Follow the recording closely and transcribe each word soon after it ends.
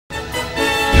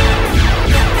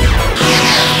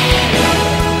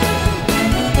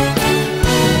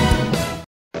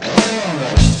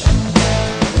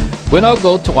We now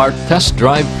go to our test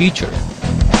drive feature.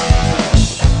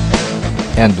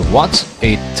 And what's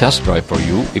a test drive for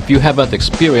you if you haven't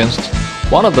experienced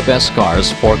one of the best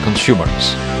cars for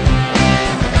consumers?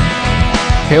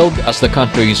 Hailed as the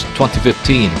country's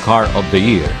 2015 Car of the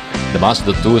Year, the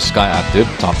Mazda 2 Skyactiv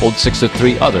toppled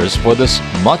 63 others for this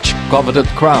much-coveted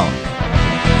crown.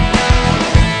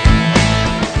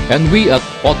 And we at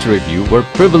Auto Review were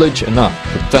privileged enough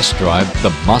to test drive the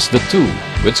Mazda 2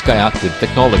 with Skyactiv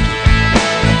technology.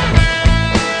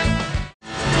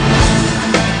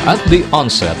 At the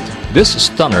onset, this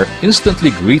stunner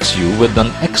instantly greets you with an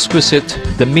exquisite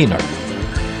demeanor.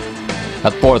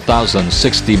 At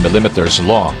 4,060 millimeters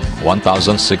long,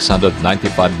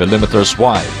 1,695 millimeters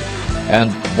wide,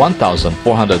 and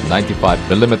 1,495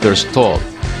 millimeters tall,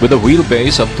 with a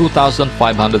wheelbase of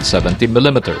 2,570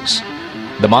 millimeters,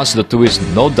 the Mazda 2 is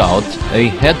no doubt a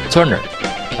head-turner,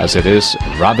 as it is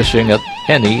ravishing at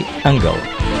any angle.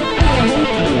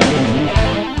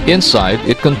 Inside,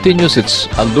 it continues its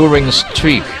alluring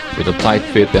streak with a tight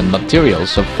fit and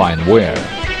materials of fine wear.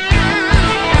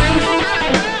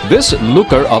 This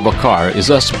looker of a car is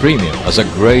as premium as a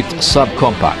great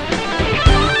subcompact.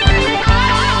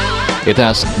 It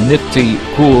has nifty,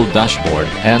 cool dashboard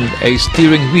and a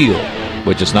steering wheel,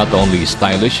 which is not only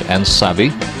stylish and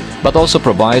savvy, but also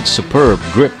provides superb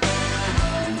grip.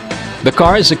 The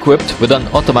car is equipped with an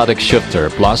automatic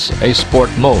shifter plus a sport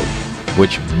mode,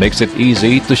 which makes it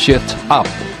easy to shift up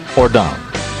or down.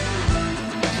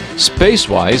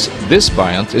 Space-wise, this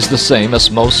variant is the same as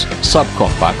most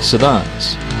subcompact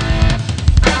sedans.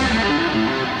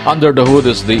 Under the hood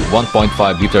is the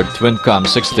 1.5-liter twin-cam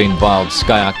 16-valve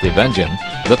Skyactiv engine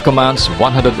that commands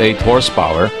 108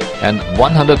 horsepower and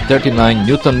 139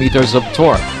 Newton-meters of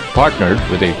torque, partnered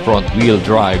with a front-wheel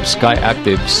drive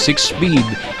Skyactiv 6-speed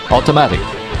automatic.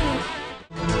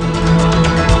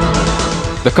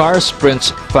 The car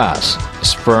sprints fast,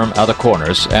 is firm at the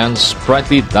corners, and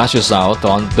sprightly dashes out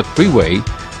on the freeway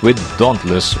with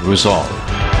dauntless resolve.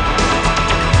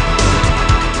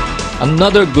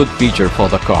 Another good feature for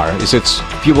the car is its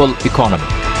fuel economy.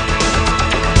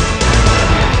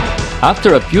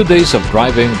 After a few days of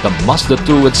driving the Mazda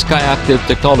 2 with Skyactiv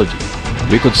technology,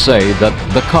 we could say that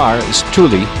the car is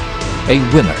truly a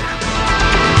winner.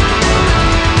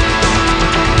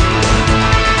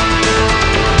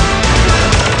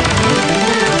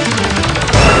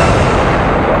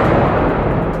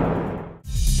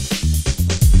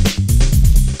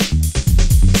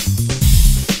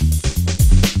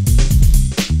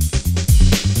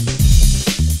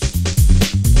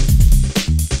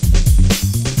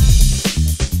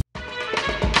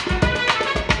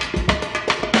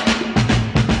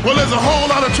 Well, there's a whole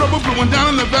lot of trouble brewing down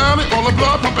in the valley, all the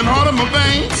blood pumping hard in my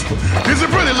veins. There's a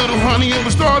pretty little honey, and we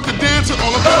start to dance, and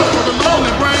all the fellas for the lonely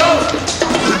brains.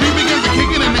 The beat begins to kick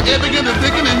it, and the air begins to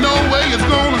thicken, and no way it's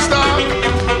gonna stop.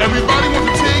 Everybody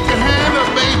wants to take your hand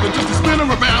up, baby, just to spin her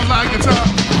around like a top.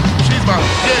 She's like,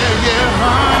 yeah, yeah,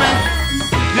 honey,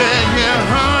 yeah, yeah,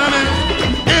 honey.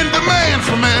 In demand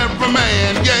from every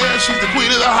man, yeah, she's the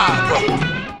queen of the hot road.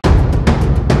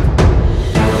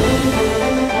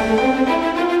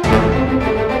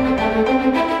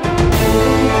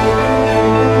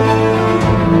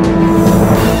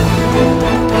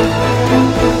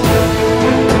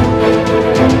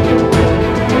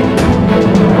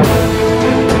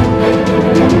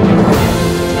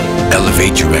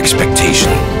 Elevate your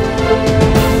expectation.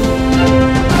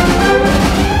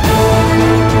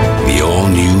 The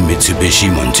all-new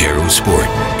Mitsubishi Montero Sport,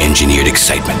 engineered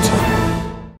excitement.